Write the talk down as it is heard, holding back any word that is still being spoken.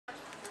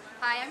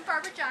Hi, I'm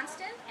Barbara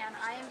Johnston, and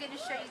I am going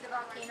to show you the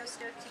volcano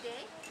stove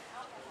today.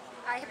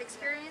 I have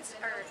experimented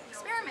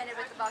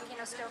with the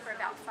volcano stove for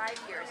about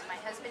 5 years. My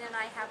husband and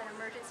I have an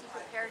emergency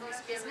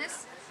preparedness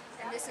business,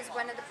 and this is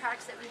one of the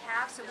products that we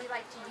have, so we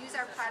like to use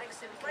our products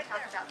so we can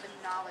talk about them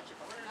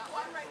knowledgeably.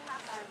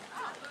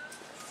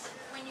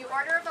 When you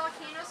order a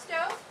volcano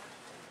stove,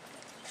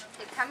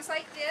 it comes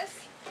like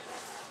this.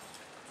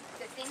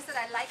 The things that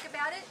I like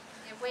about it,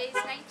 it weighs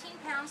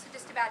 19 pounds, so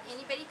just about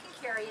anybody can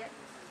carry it.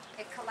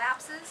 It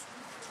collapses,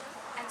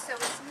 and so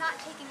it's not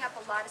taking up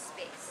a lot of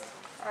space.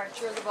 All right,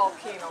 you're the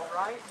volcano,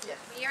 right? Yes.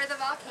 We are the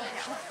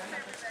volcano.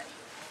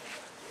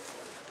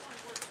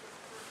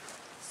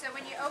 So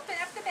when you open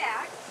up the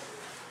bag,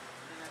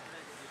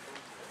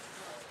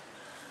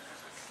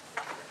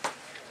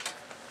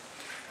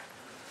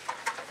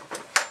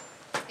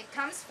 it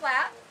comes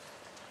flat.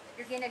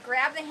 You're going to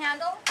grab the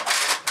handle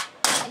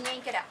and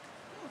yank it up.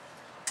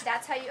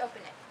 That's how you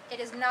open it. It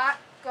is not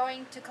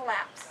going to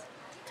collapse.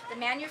 The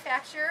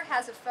manufacturer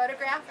has a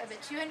photograph of a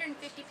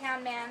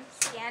 250-pound man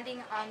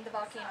standing on the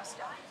volcano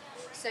stove,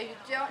 so you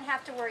don't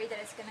have to worry that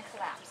it's going to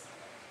collapse.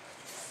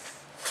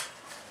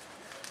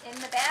 In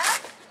the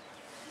bag,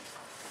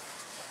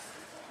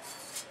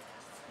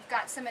 you've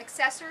got some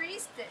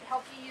accessories that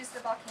help you use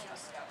the volcano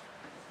stove.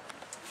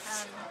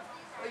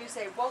 Well, you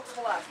say won't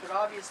collapse, but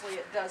obviously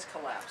it does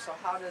collapse. So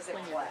how does it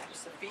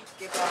collapse? The feet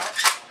give out?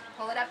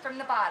 Pull it up from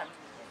the bottom.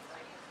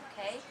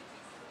 Okay?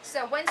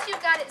 So once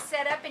you've got it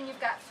set up and you've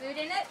got food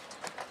in it,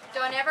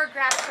 don't ever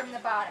grab it from the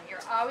bottom.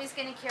 You're always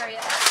going to carry it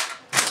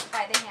up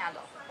by the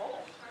handle.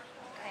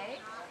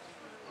 Okay?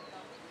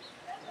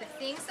 The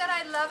things that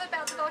I love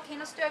about the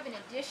volcano stove, in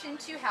addition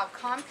to how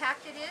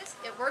compact it is,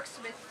 it works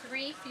with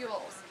 3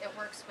 fuels. It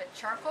works with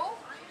charcoal,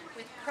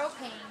 with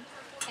propane,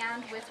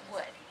 and with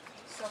wood.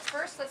 So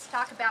first let's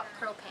talk about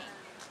propane.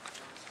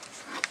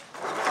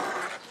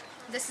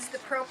 This is the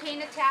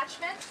propane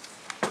attachment.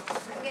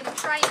 I'm going to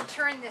try and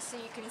turn this so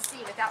you can see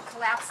without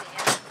collapsing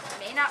it. It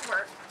may not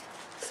work.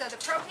 So the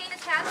propane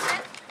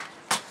attachment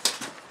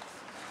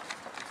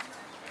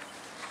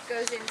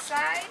goes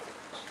inside.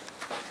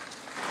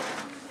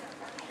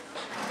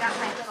 I've got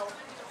my little...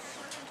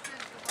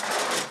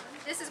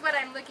 This is what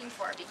I'm looking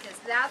for, because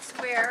that's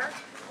where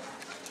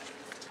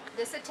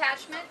this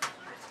attachment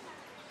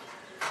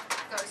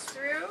goes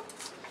through,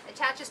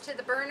 attaches to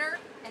the burner,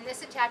 and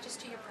this attaches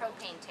to your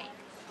propane tank.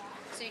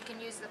 So you can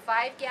use the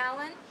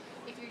 5-gallon.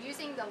 If you're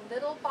using the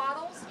little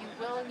bottles, you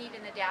will need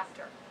an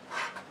adapter.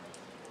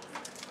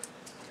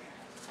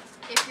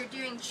 If you're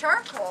doing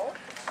charcoal,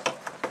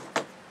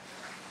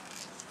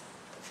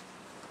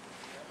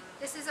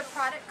 this is a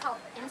product called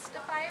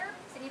Instafire.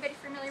 Is anybody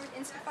familiar with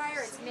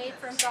Instafire? It's made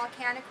from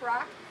volcanic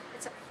rock.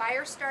 It's a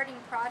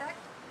fire-starting product.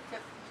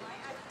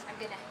 I'm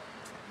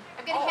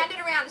gonna hand it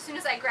around as soon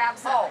as I grab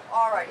some. Oh,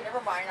 all right.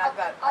 Never mind.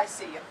 I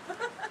see you.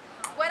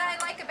 What I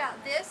like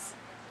about this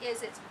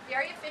is it's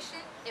very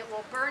efficient. It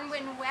will burn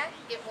when wet.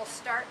 It will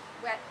start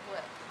wet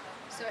wood.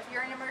 So if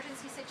you're in an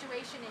emergency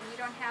situation and you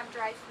don't have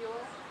dry fuel,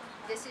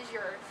 this is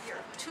your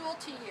tool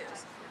to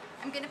use.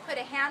 I'm going to put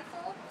a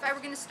handful. If I were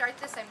going to start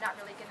this, I'm not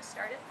really going to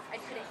start it.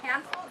 I'd put a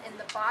handful in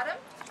the bottom.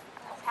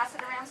 I'll pass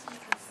it around so you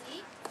can see.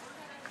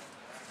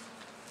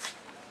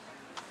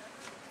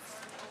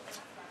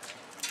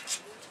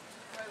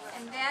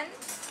 And then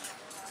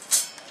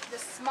the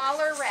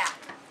smaller rack.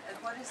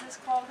 And what is this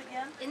called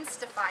again?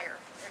 Instafire.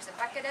 There's a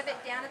bucket of it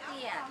down at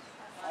the end.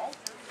 Oh.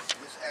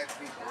 This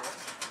actually works.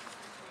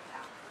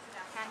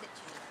 Hand it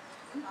to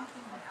you.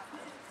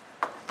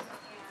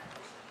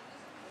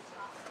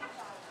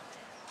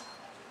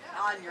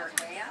 On your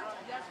hand?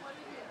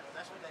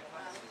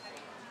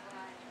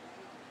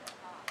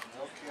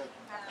 No kidding.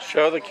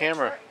 Show the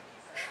camera.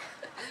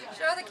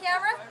 Show the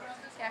camera?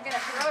 Okay, I'm going to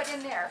throw it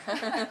in there.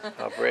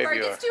 How brave or it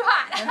you are. gets too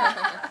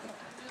hot.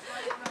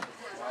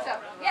 So,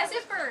 yes,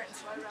 it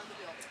burns.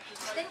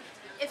 Then,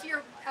 if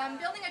you're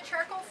building a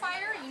charcoal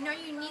fire, you know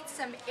you need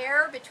some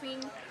air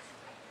between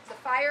the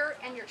fire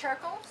and your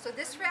charcoal. So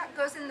this rack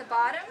goes in the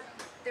bottom.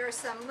 There are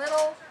some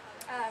little,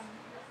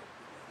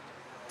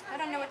 I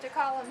don't know what to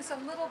call them,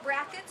 some little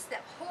brackets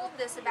that hold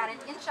this about 1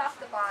 inch off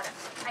the bottom.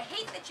 I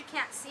hate that you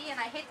can't see, and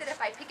I hate that if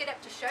I pick it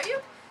up to show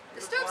you,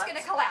 the stove's going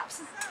to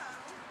collapse.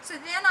 So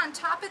then on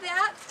top of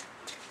that,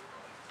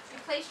 you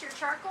place your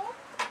charcoal,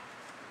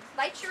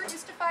 light your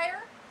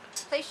Instafire,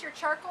 place your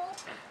charcoal,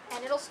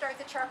 and it'll start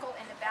the charcoal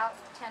in about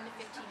 10 to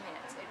 15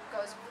 minutes. It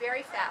goes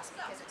very fast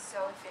because it's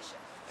so efficient.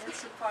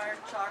 Instafire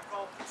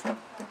charcoal,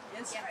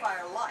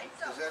 Instafire light.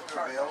 Is that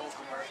available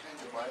commercially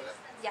to buy that?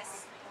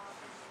 Yes.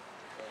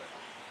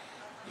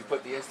 You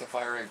put the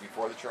Instafire in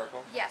before the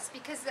charcoal? Yes,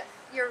 because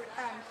your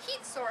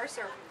heat source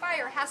or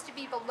fire has to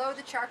be below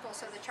the charcoal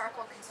so the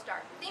charcoal can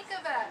start. Think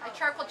of a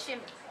charcoal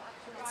chimney.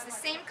 It's the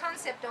same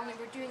concept, only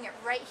we're doing it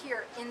right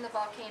here in the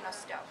volcano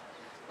stove,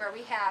 where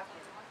we have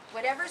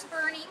whatever's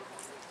burning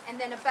and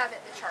then above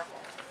it the charcoal.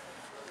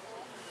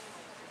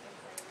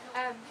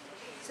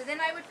 So then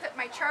I would put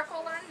my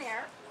charcoal on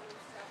there.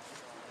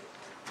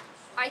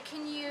 I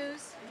can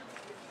use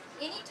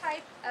any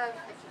type of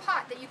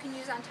pot that you can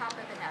use on top of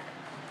an oven.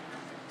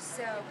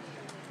 So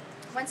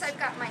once I've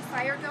got my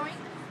fire going,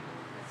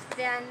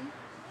 then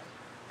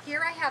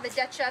here I have a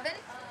Dutch oven.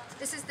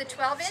 This is the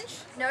 12-inch.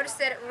 Notice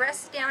that it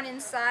rests down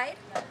inside.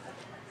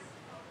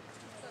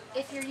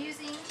 If you're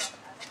using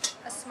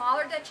a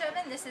smaller Dutch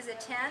oven, this is a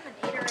 10,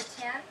 an 8 or a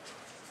 10.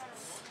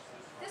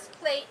 This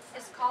plate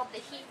is called the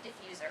heat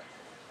diffuser,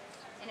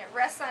 and it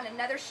rests on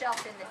another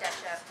shelf in the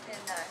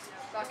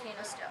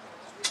volcano stove.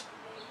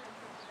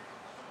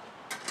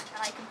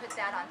 And I can put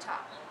that on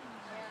top.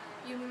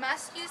 You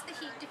must use the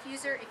heat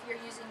diffuser if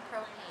you're using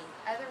propane.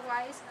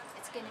 Otherwise,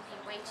 it's going to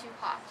be way too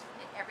hot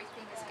and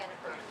everything is going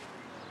to burn.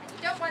 And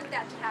you don't want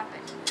that to happen.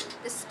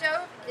 The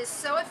stove is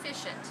so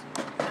efficient.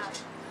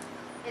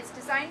 It's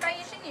designed by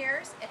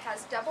engineers. It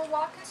has double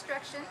wall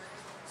construction.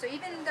 So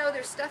even though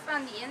there's stuff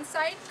on the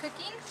inside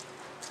cooking,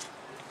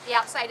 the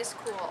outside is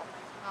cool.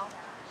 Well,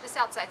 this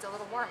outside's a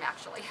little warm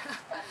actually.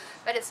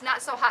 But it's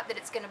not so hot that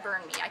it's going to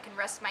burn me. I can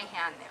rest my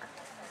hand there.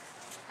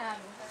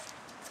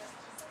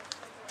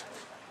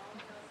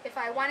 If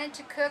I wanted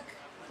to cook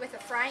with a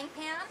frying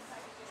pan,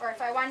 or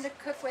if I wanted to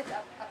cook with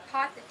a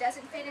pot that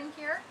doesn't fit in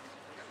here,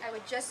 I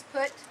would just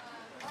put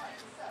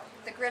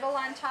the griddle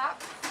on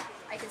top.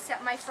 I could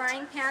set my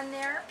frying pan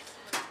there,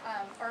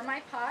 or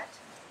my pot.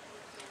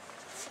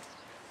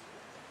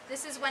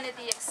 This is one of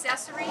the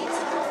accessories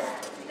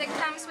that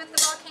comes with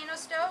the volcano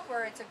stove,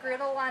 where it's a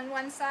griddle on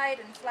one side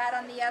and flat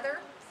on the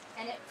other,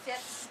 and it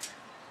fits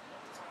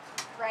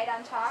right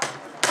on top.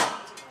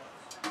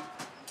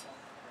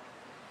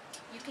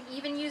 You can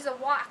even use a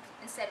wok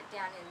and set it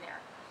down in there.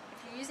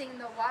 If you're using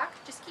the wok,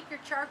 just keep your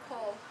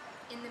charcoal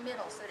in the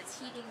middle so that it's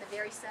heating the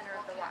very center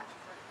of the wok.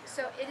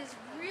 So it is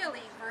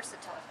really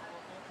versatile.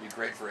 Be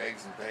great for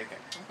eggs and bacon.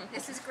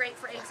 This is great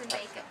for eggs and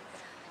bacon.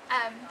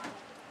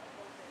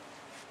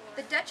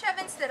 The Dutch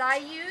ovens that I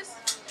use,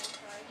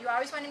 you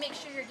always want to make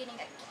sure you're getting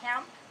a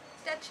camp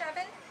Dutch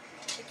oven.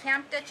 The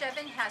camp Dutch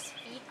oven has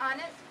feet on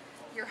it.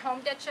 Your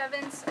home Dutch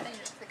ovens,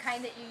 the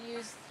kind that you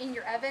use in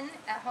your oven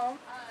at home,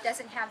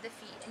 doesn't have the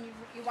feet. And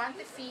you want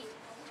the feet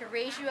to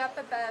raise you up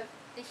above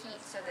the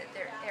heat so that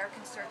their air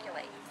can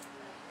circulate.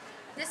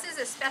 This is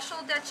a special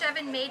Dutch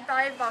oven made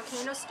by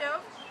Volcano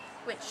Stove,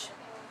 which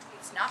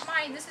it's not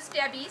mine, this is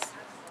Debbie's.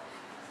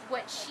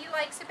 What she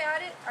likes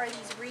about it are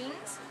these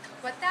rings.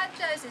 What that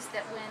does is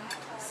that when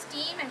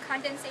steam and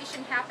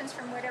condensation happens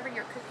from whatever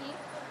you're cooking,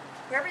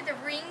 wherever the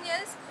ring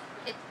is,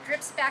 it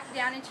drips back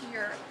down into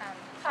your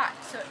pot,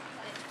 so it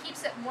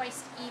keeps it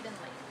moist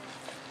evenly.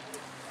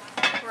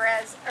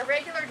 Whereas a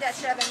regular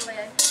Dutch oven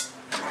lid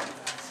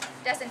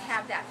doesn't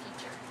have that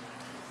feature.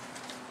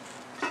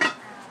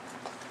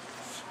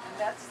 And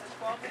that's the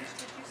 12-inch,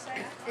 did you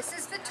say? This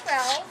is the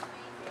 12.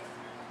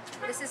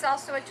 This is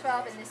also a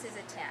 12, and this is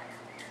a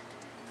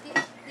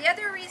 10. The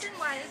other reason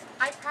why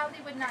I probably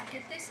would not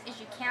get this is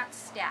you can't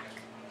stack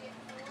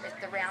with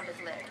the rounded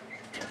lid.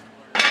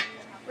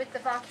 With the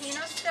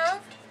volcano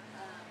stove,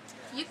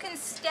 you can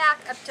stack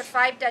up to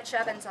 5 Dutch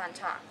ovens on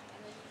top.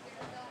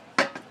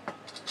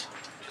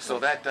 So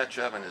that Dutch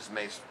oven is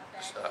made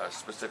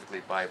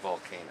specifically by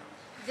Volcano.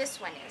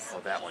 This one is. Oh,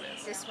 that one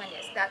is. This one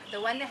is.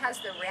 The one that has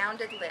the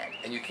rounded lid.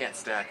 And you can't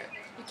stack it.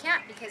 You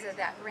can't because of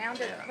that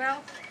rounded, Yeah.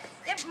 well,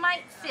 it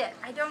might fit.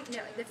 I don't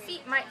know. The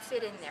feet might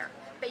fit in there.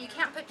 But you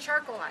can't put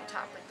charcoal on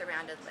top with the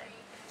rounded lid.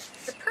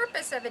 The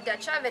purpose of a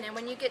Dutch oven, and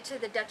when you get to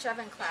the Dutch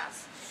oven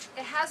class,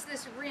 it has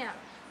this rim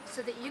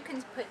so that you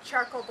can put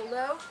charcoal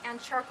below and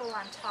charcoal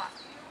on top.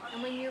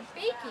 And when you're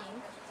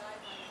baking,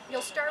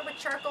 you'll start with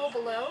charcoal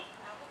below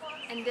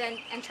and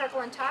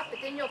charcoal on top, but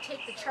then you'll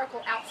take the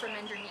charcoal out from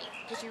underneath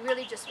because you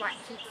really just want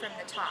heat from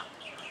the top.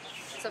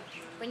 So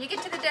when you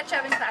get to the Dutch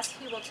oven class,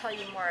 he will tell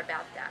you more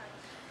about that.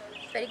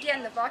 But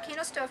again, the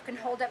volcano stove can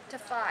hold up to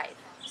 5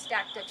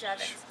 stacked Dutch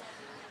ovens.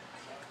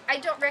 I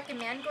don't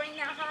recommend going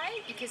that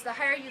high because the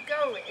higher you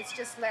go, it's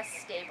just less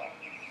stable.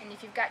 And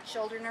if you've got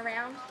children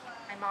around,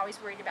 I'm always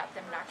worried about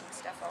them knocking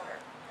stuff over.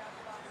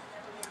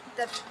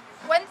 The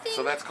one thing...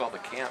 So that's called the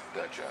camp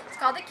Dutch oven. It's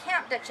called the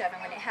camp Dutch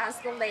oven when it has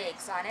the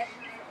legs on it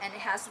and it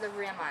has the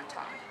rim on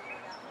top.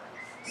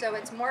 So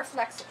it's more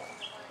flexible.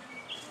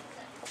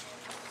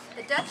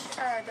 The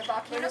But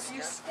volcano if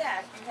you stove,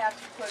 stack, you have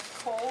to put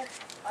coal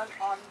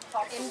on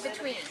top of in the lid of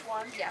between. each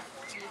one? Yeah,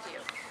 you do.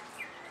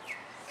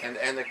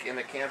 And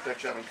the camp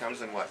Dutch oven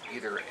comes in what?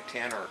 Either a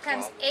 10 or a 12?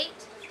 Comes 8,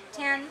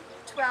 10,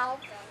 12,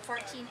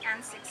 14,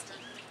 and 16.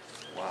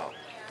 Wow.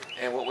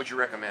 And what would you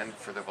recommend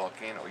for the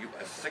volcano?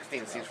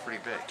 16 seems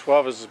pretty big.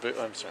 12 is a bit,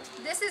 I'm sorry.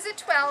 This is a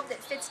 12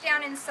 that fits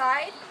down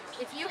inside.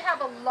 If you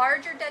have a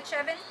larger Dutch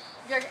oven,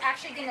 you're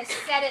actually going to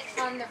set it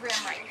on the rim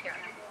right here.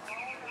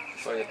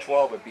 So a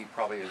 12 would be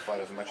probably about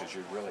as much as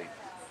you really...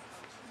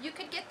 You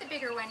could get the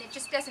bigger one, it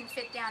just doesn't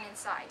fit down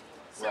inside.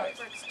 So Right. it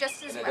works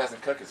just as And it well.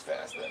 doesn't cook as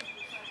fast then?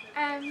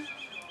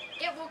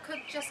 It will cook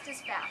just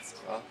as fast.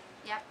 Huh?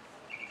 Yep.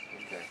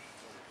 Okay.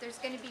 There's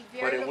going to be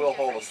very But it little will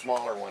hold a difference.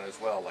 smaller one as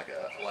well,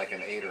 like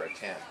an 8 or a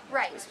 10.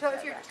 Right. So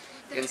if you're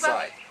the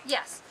Inside. 12,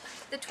 yes,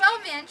 the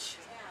 12-inch.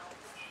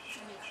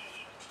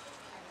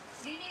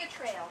 Leaving a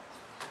trail.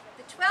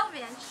 The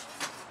 12-inch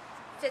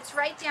fits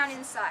right down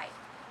inside.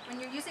 When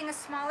you're using a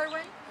smaller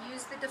one,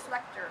 use the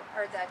deflector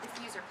or the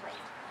diffuser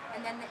plate.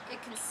 And then it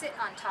can sit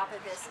on top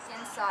of this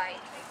inside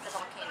the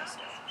volcano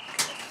stove.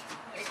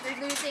 If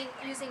you're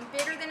using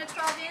bigger than a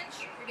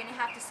 12-inch, you're going to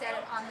have to set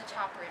it on the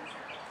top rim.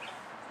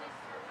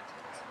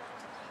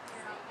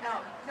 Now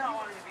I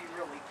wanted to be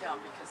really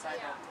dumb because I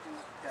don't do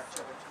Dutch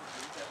oven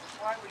cooking, but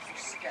why would you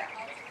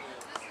stack?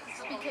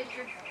 Because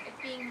you're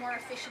being more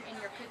efficient in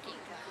your cooking.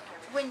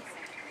 When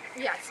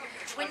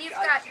you've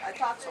got, I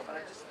thought so, but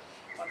I just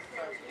wanted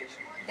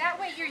clarification. that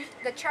way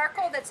the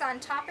charcoal that's on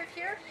top of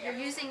here, you're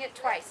using it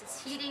twice.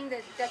 It's heating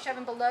the Dutch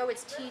oven below,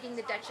 it's heating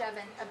the Dutch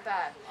oven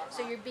above.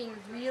 So you're being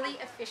really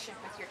efficient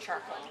with your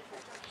charcoal.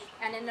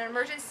 And in an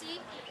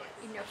emergency,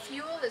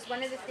 fuel is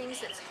one of the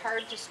things that's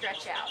hard to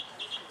stretch out.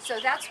 So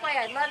that's why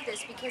I love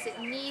this, because it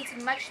needs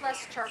much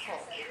less charcoal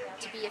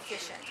to be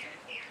efficient.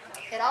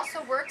 It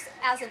also works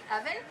as an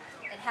oven.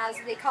 It has,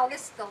 they call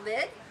this the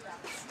lid.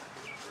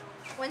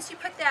 Once you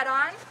put that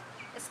on,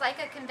 it's like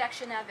a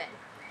convection oven.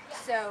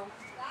 So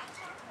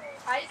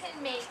I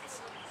can make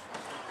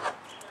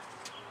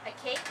a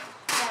cake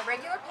in a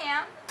regular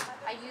pan.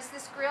 I use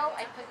this grill.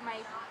 I put my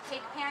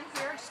cake pan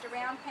here, just a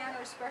round pan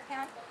or a square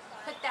pan.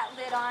 Put that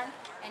lid on,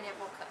 and it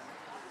will cook.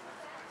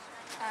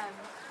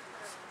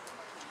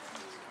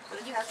 But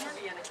it has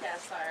to be in a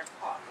cast iron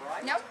pot,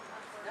 right? Nope.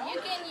 No?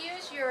 You can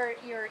use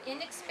your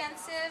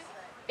inexpensive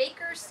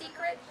Baker's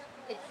Secret.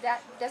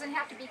 That doesn't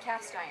have to be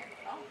cast iron.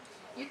 Oh.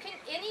 You can,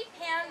 any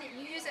pan that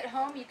you use at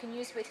home, you can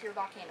use with your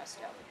volcano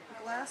stove.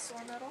 Glass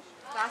or metal?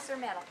 Glass or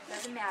metal,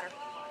 doesn't matter.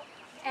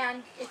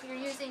 And if you're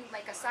using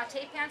like a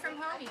saute pan from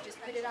home, you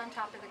just put it on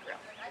top of the grill.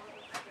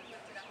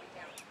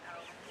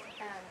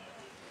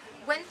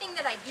 One thing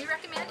that I do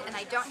recommend, and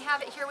I don't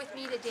have it here with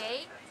me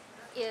today,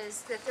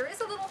 is that there is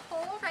a little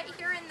hole right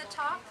here in the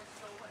top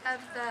of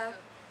the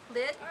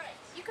lid.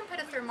 You can put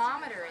a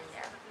thermometer in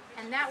there,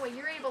 and that way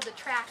you're able to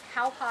track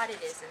how hot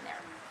it is in there.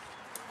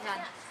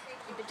 And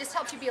it just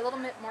helps you be a little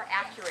bit more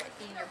accurate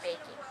in your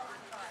baking.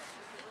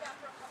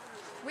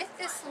 With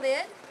this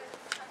lid,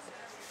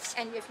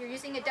 and if you're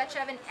using a Dutch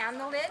oven and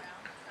the lid,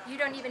 you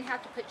don't even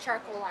have to put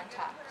charcoal on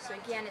top. So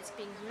again, it's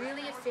being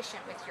really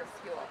efficient with your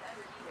fuel.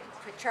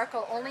 Put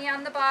charcoal only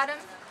on the bottom,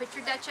 put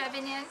your Dutch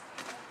oven in,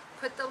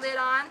 put the lid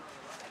on,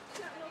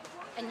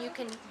 and you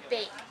can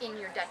bake in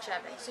your Dutch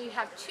oven. So you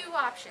have two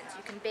options.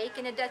 You can bake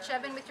in a Dutch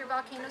oven with your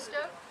volcano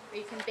stove, or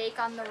you can bake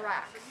on the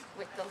rack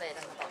with the lid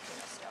on the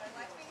volcano stove.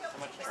 How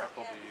much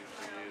charcoal do you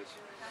usually use?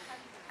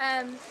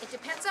 It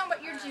depends on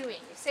what you're doing.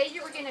 Say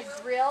you were going to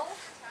grill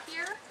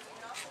here,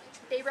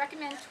 they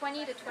recommend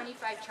 20 to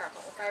 25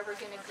 charcoal. If I were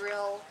going to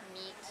grill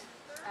meat,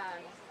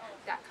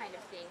 that kind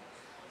of thing.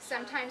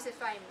 Sometimes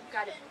if I've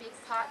got a big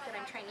pot that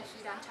I'm trying to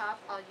heat on top,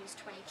 I'll use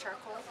 20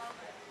 charcoal.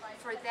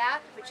 For that,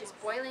 which is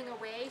boiling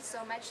away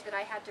so much that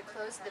I had to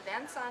close the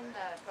vents on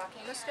the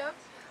volcano stove,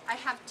 I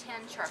have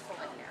 10 charcoal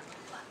in there.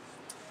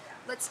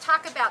 Let's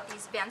talk about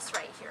these vents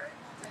right here.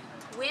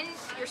 When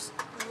you're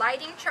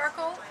lighting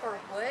charcoal or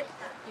wood,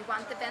 you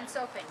want the vents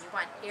open. You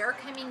want air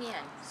coming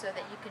in so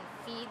that you can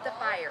feed the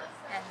fire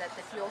and that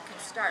the fuel can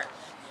start.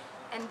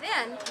 And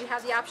then you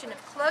have the option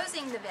of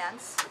closing the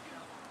vents.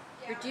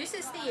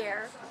 Reduces the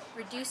air,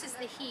 reduces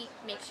the heat,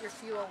 makes your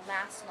fuel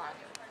last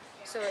longer.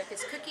 So if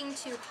it's cooking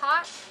too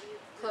hot,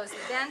 close the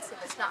vents.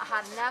 If it's not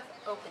hot enough,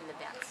 open the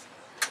vents.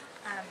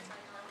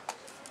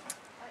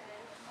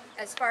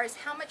 As far as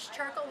how much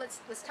charcoal,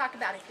 let's talk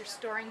about if you're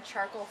storing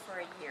charcoal for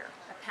a year.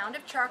 A pound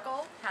of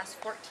charcoal has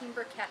 14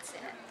 briquettes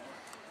in it.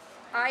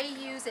 I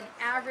use an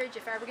average,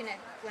 if I were gonna,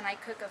 when I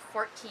cook, of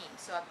 14,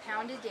 so a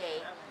pound a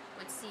day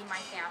would see my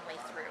family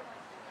through,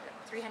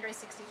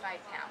 365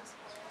 pounds.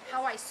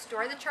 How I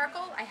store the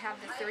charcoal, I have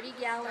the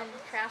 30-gallon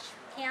trash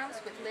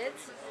cans with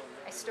lids.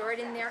 I store it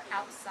in there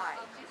outside.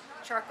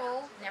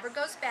 Charcoal never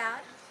goes bad.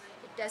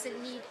 It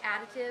doesn't need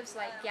additives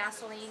like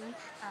gasoline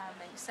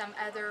and some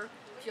other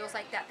fuels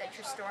like that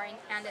you're storing,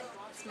 and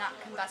it's not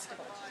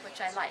combustible, which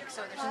I like.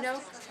 So there's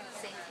no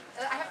safety.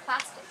 I have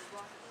plastic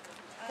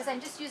because I'm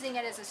just using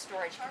it as a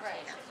storage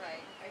container.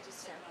 Right. I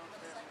just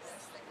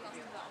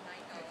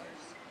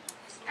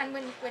And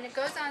when it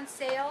goes on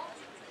sale,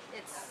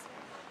 it's,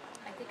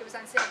 I think it was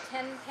on sale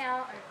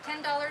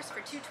 $10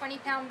 for two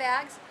 20-pound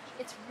bags.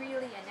 It's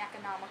really an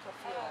economical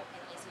fuel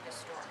and easy to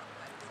store.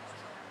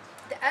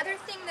 The other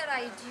thing that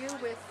I do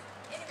with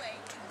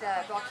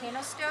the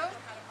volcano stove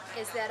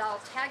is that I'll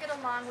tag it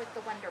along with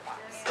the Wonder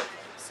Box.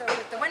 So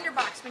with the Wonder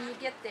Box, when you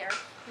get there,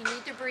 you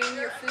need to bring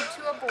your food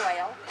to a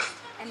boil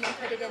and then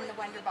put it in the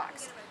Wonder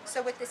Box.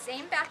 So with the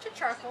same batch of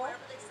charcoal,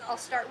 I'll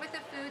start with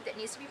the food that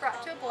needs to be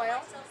brought to a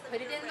boil,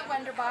 put it in the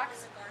Wonder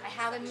Box. I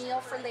have a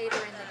meal for later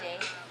in the day,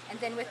 and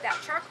then with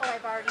that charcoal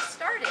I've already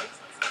started,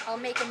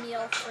 I'll make a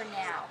meal for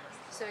now.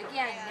 So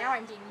again, now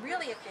I'm being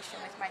really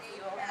efficient with my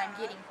fuel, and I'm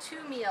getting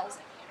 2 meals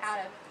out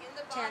of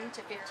 10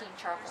 to 15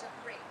 charcoal.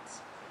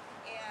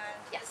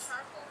 Yes.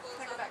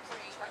 Can I go back to the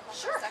charcoal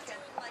Sure. for a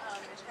second?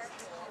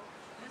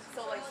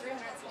 So like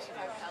 365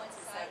 pounds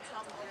is like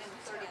how much in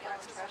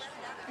 30-gallon trash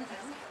can?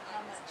 How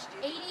much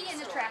do you 80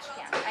 in a trash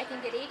can. I can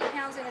get 80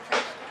 pounds in a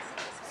trash can.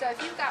 So if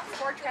you've got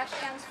 4 trash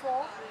cans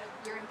full,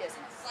 you're in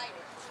business.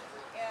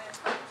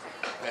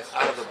 That's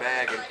out of the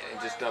bag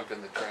and just dumped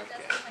in the trash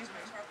can.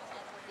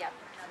 Yep.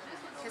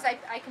 Because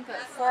I can put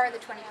 4 of the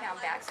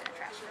 20-pound bags in a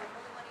trash can.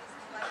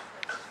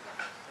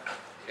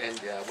 And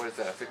what is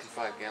that, a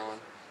 55-gallon?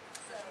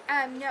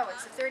 No,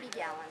 it's a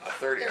 30-gallon. A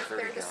 30 They're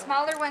gallon. the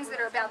smaller ones that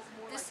are about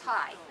this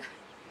high.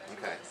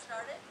 Okay.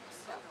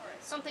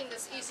 Something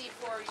that's easy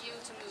for you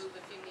to move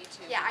if you need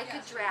to. Yeah, I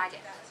could drag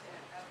it.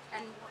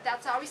 And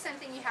that's always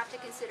something you have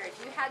to consider. If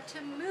you had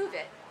to move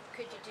it,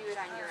 could you do it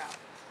on your own?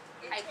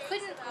 I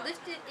couldn't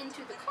lift it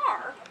into the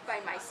car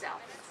by myself,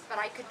 but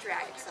I could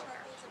drag it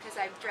somewhere because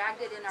I've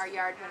dragged it in our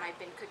yard when I've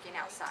been cooking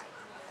outside.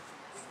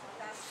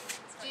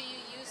 Do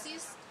you use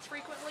these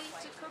frequently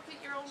to cook at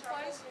your own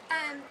place?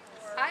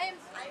 I'm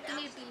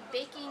going to be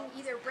baking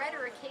either bread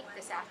or a cake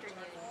this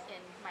afternoon in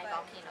my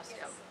volcano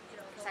stove.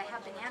 Because I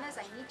have bananas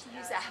I need to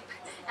use up.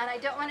 And I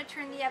don't want to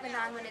turn the oven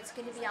on when it's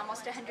going to be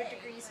almost 100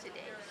 degrees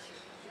today.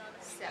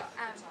 So,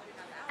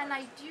 and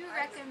I do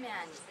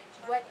recommend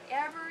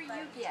whatever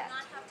you get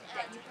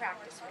that you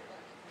practice with.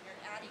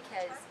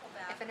 Because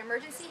if an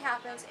emergency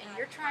happens and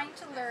you're trying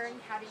to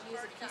learn how to use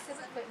a piece of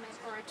equipment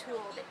or a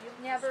tool that you've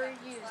never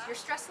used, your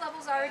stress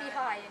level's already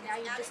high and now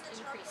you've just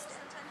increased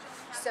it.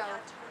 So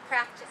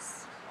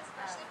practice.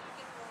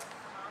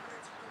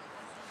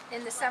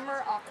 In the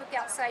summer, I'll cook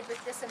outside with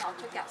this and I'll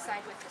cook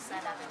outside with the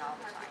sun oven all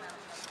the time.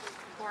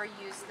 Or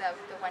use the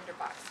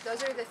Wonderbox.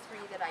 Those are the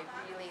 3 that I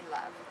really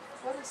love.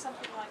 What is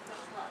something like this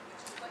run?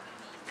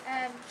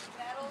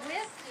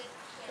 With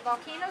the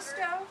volcano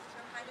stove,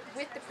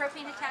 with the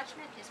propane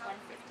attachment is $159.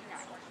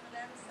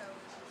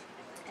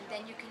 And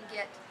then you can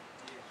get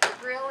the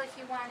grill if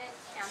you want it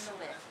and the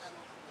lid.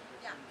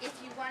 If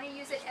you want to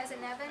use it as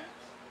an oven,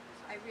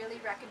 I really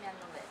recommend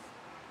the lid.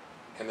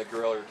 And the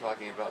grill you're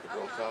talking about, the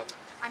grill top?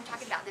 I'm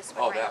talking about this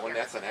one Oh, right that one,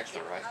 here. that's an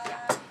extra, right?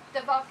 Yeah.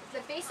 The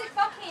basic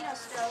volcano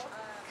stove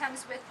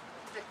comes with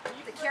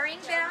the carrying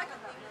bag,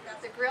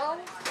 the grill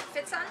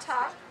fits on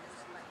top,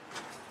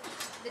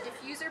 the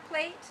diffuser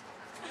plate,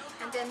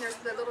 and then there's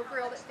the little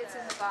grill that fits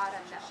in the bottom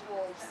that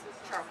holds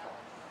charcoal.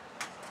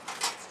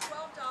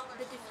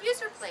 The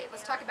diffuser plate,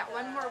 let's talk about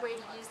one more way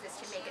to use this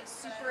to make it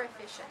super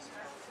efficient.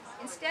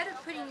 Instead of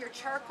putting your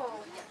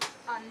charcoal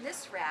on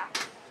this rack,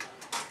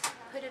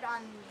 put it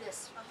on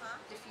this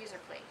diffuser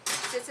plate.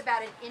 So it's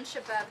about 1 inch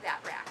above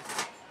that rack.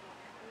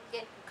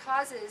 It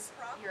causes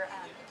your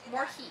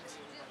more heat.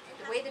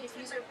 The way the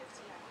diffuser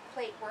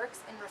plate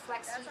works and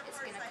reflects heat is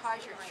going to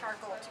cause your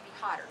charcoal to be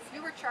hotter.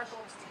 Fewer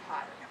charcoal to be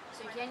hotter.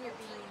 So again, you're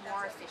being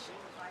more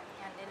efficient.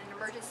 And in an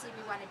emergency,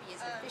 we want to be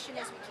as efficient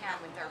as we can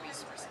with our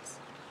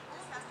resources.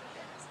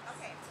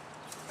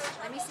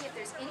 Let me see if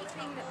there's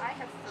anything that I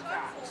have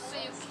forgot. So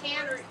you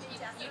can or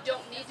you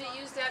don't need to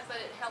use that,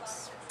 but it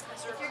helps.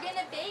 If you're going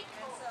to bake,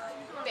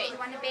 you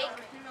want to bake,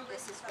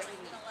 this is what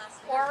you need.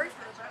 Or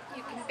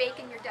you can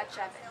bake in your Dutch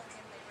oven.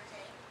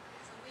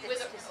 You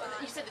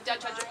said the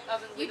Dutch oven.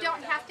 You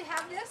don't have to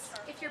have this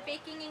if you're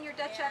baking in your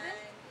Dutch oven.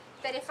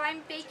 But if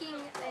I'm baking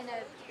in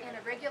a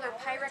regular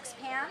Pyrex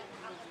pan,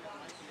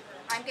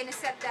 I'm going to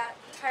set that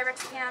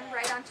Pyrex pan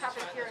right on top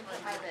of here and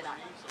put my lid on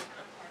it.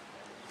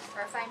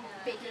 Or if I'm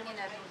baking in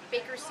a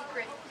Baker's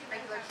Secret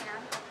regular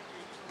pan.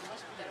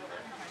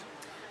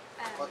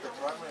 But the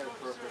primary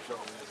purpose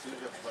of the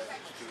diffuser plate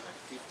is to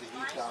keep the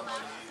heat down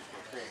when you use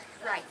propane.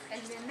 Right,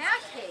 and in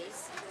that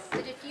case,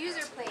 the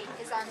diffuser plate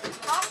is on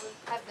top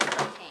of the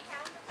propane.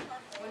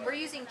 When we're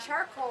using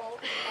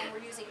charcoal and we're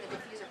using the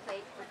diffuser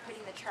plate, we're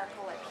putting the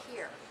charcoal up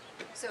here.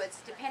 So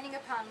it's depending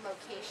upon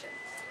location.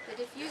 The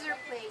diffuser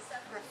plate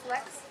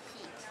reflects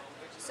heat.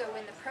 So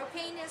when the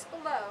propane is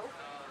below,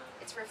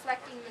 it's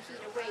reflecting the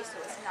heat away so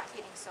it's not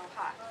getting so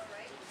hot.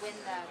 When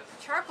the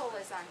charcoal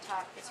is on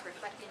top, it's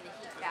reflecting the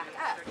heat back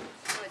up,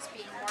 so it's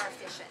being more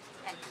efficient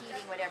and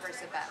heating whatever's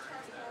above.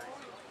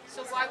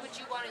 So why would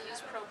you want to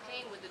use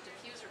propane with the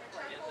diffuser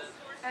plate?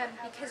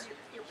 Because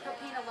your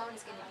propane alone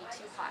is going to be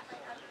too hot.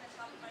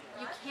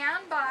 You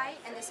can buy,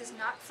 and this is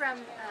not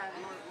from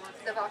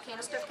the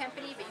Volcano Stove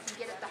Company, but you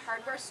can get it at the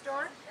hardware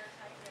store,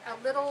 a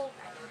little,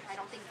 I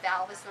don't think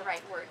valve is the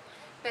right word,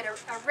 but a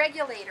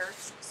regulator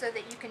so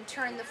that you can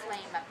turn the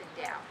flame up and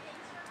down.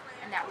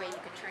 And that way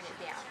you can turn it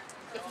down.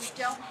 If you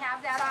don't have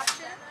that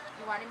option,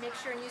 you want to make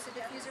sure and use a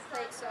diffuser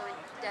plate so it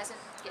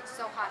doesn't get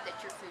so hot that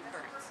your food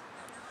burns.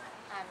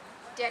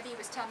 Debbie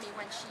was telling me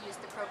when she used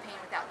the propane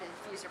without the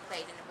diffuser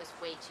plate and it was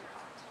way too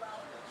hot.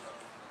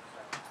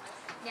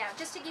 Now,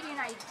 just to give you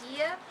an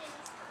idea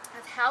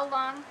of how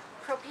long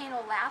propane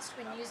will last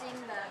when using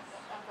the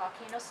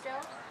volcano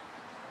stove,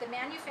 the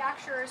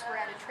manufacturers were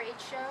at a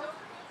trade show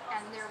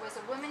and there was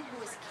a woman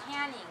who was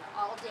canning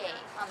all day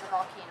on the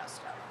volcano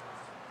stove.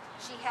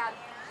 She had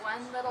one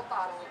little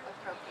bottle of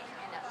propane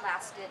and it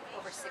lasted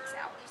over 6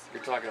 hours.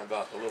 You're talking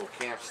about the little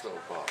camp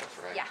stove bottles,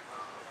 right? Yeah,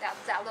 that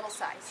little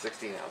size.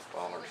 16-ounce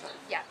bottle or something.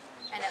 Yeah,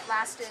 and it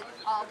lasted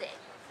all day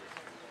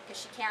because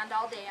she canned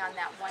all day on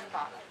that one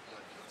bottle.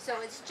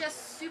 So it's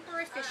just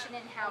super efficient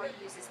in how it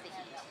uses the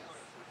heat.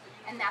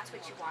 And that's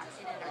what you want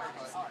in an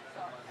emergency.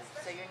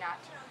 So you're not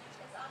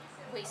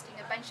wasting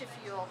a bunch of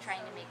fuel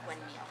trying to make one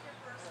meal.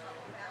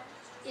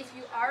 If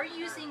you are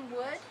using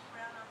wood,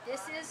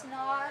 this is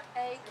not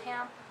a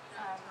camp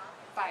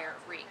fire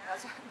ring.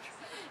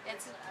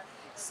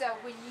 So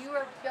when you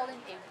are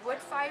building a wood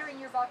fire in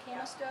your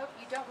volcano stove,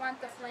 you don't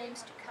want the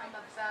flames to come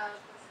above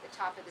the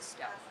top of the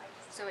stove.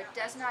 So it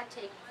does not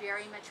take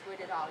very much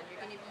wood at all, and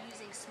you're going to be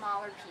using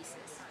smaller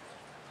pieces.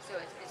 So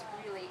it's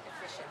really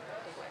efficient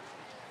with the wood,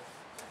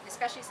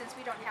 especially since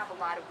we don't have a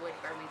lot of wood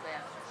where we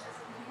live.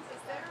 Is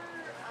there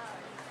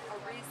a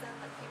reason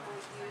that people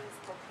use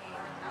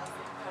propane as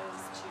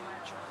opposed to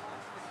charcoal?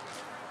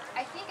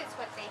 I think it's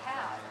what they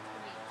have. I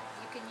mean,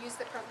 you can use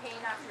the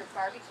propane off your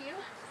barbecue.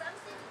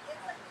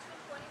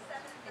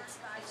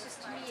 It's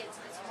just, to me, it's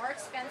more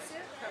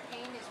expensive.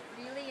 Propane is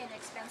really an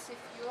expensive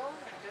fuel.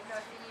 I don't know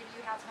if any of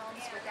you have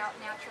homes without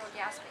natural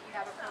gas, but you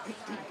have a propane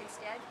tank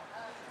instead.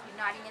 You're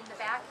nodding in the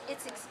back.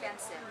 It's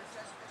expensive.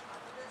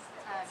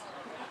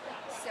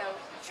 So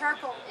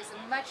charcoal is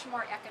a much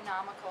more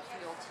economical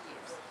fuel to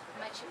use,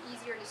 much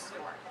easier to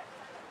store.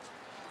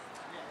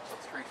 So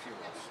 3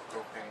 fuels,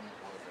 propane,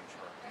 wood, and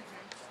charcoal.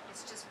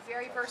 It's just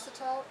very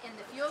versatile in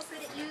the fuels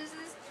that it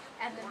uses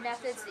and the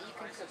methods that you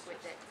can cook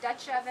with it.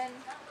 Dutch oven,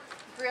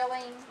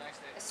 grilling,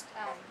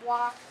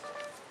 wok,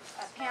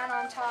 a pan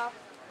on top,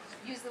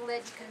 use the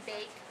lid, you can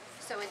bake,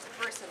 so it's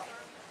versatile.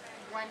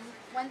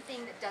 One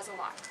thing that does a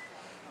lot.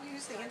 You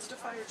use the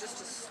Instafire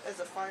just as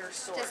a fire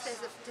source. Just as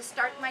to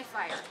start my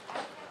fire.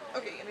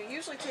 Okay, and it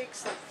usually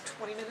takes like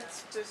 20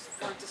 minutes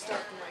for it to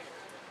start in my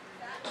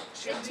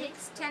It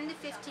takes 10 to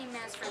 15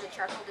 minutes for the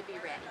charcoal to be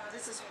ready.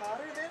 This is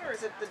hotter then, or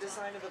is it the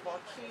design of the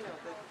volcano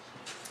that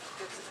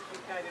gets it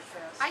ignited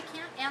fast? I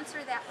can't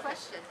answer that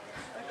question.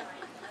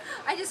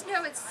 I just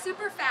know it's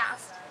super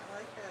fast. I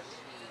like that.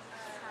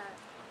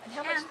 And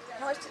how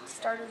much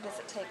starter does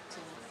it take to?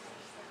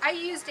 I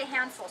used a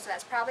handful, so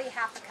that's probably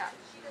half a cup.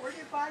 Where do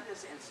you buy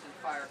this instant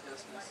fire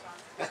business?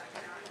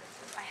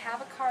 I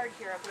have a card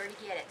here of where to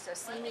get it, so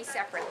see me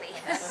separately.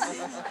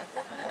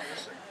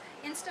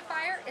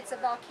 Instafire, it's a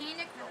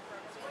volcanic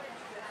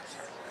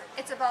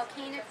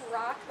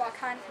rock,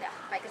 volcanic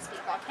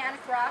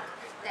rock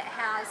that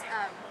has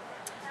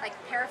like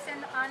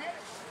paraffin on it,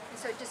 and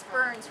so it just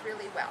burns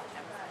really well.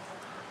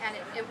 And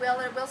it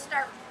will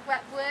start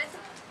wet wood.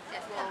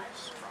 It will,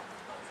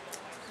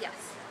 yes.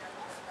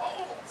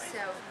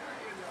 So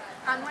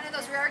on one of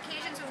those rare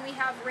occasions when we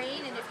have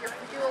rain and if your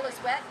fuel is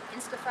wet,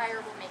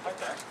 Instafire will make it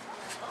work.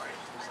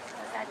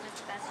 Is that just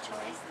the best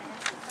choice then?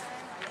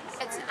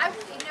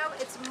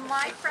 It's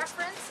my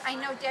preference. I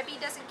know Debbie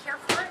doesn't care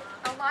for it.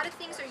 A lot of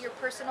things are your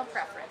personal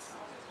preference.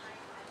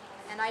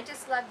 And I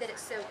just love that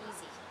it's so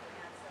easy.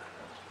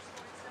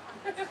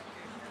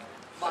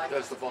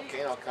 Does the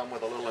volcano come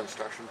with a little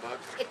instruction book?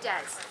 It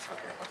does.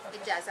 Okay.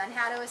 It does, on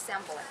how to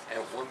assemble it.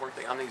 And one more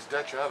thing, on these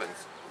Dutch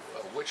ovens,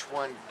 which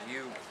one do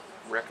you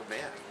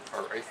recommend?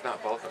 Or if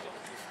not both of them?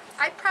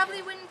 I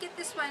probably wouldn't get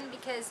this one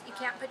because you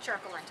can't put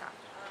charcoal on top.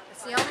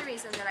 That's the only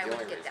reason that I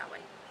wouldn't get that one.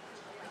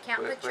 You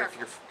can't put charcoal.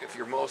 But if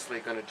you're mostly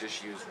going to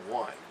just use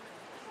one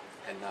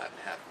and not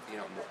have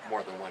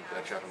more than one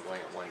Dutch oven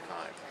going at one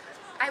time.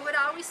 I would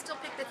always still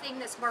pick the thing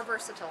that's more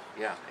versatile.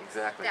 Yeah,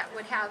 exactly. That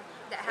would have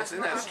Isn't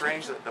more that options.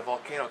 strange that the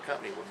volcano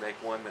company would make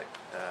one that?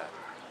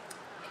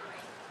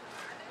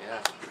 Yeah.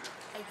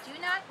 I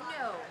do not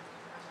know.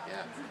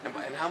 Yeah.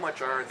 And how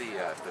much are the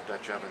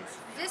Dutch ovens?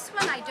 This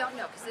one I don't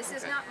know because this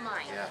is not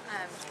mine. Yeah.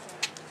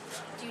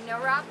 Do you know,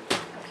 Rob?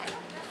 Okay.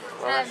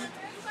 Well,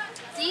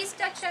 These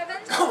Dutch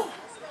ovens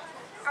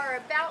are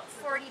about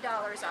 $40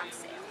 on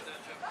sale.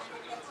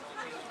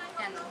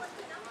 And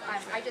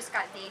I just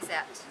got these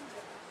at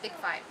Big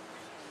Five.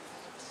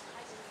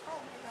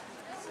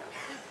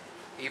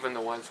 even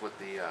the ones with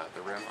the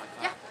rim on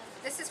top? Yeah.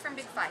 This is from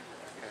Big Five.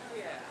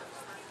 Okay.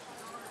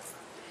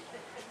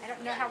 I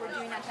don't know how we're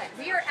doing on time.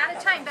 We are out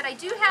of time, but I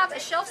do have a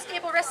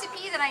shelf-stable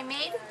recipe that I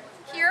made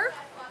here.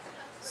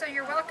 So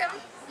you're welcome.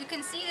 You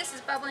can see this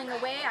is bubbling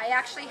away. I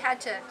actually had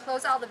to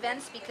close all the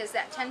vents because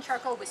that 10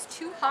 charcoal was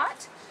too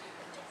hot.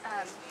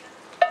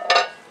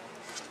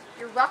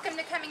 You're welcome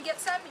to come and get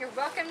some. You're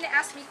welcome to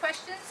ask me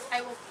questions.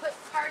 I will put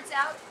cards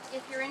out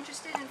if you're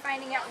interested in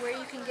finding out where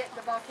you can get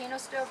the volcano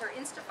stove or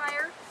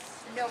Instafire.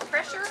 No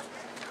pressure.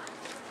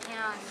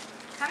 And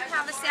come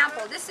have a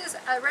sample. This is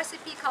a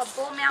recipe called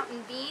Bull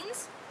Mountain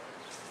Beans.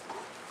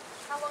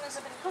 How long has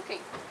it been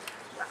cooking?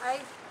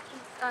 I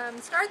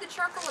started the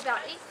charcoal about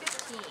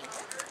 8:15.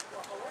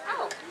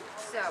 Oh.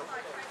 So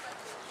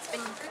it's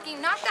been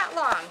cooking not that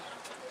long,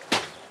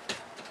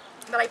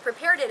 but I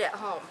prepared it at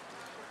home.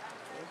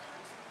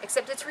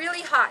 Except it's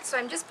really hot, so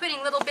I'm just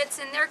putting little bits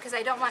in there because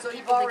I don't want So you've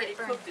people to already get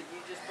burned. cooked it, you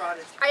just brought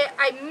it.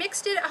 I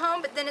mixed it at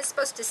home, but then it's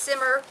supposed to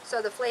simmer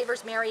so the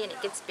flavors marry and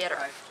it gets better.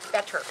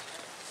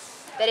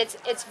 But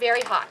it's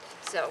very hot,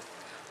 so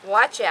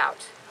watch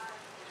out.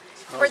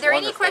 Were there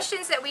any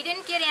questions that we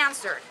didn't get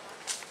answered?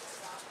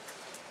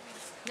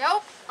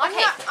 Nope.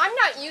 Okay. I'm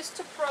not used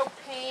to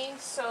propane,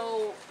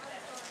 so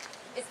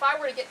if I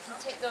were to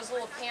take those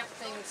little camp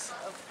things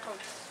of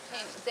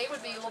propane, they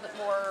would be a little bit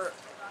more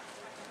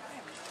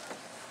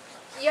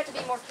you have to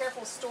be more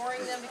careful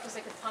storing them because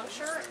they could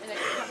puncture. And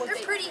They're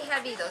pretty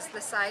heavy,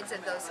 the sides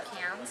of those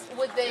cans.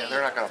 Would they? Yeah,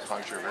 they're not going to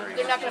puncture very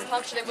They're easily. not going to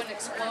puncture. They wouldn't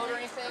explode or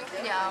anything.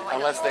 No, I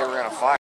Unless don't. they were in a fire.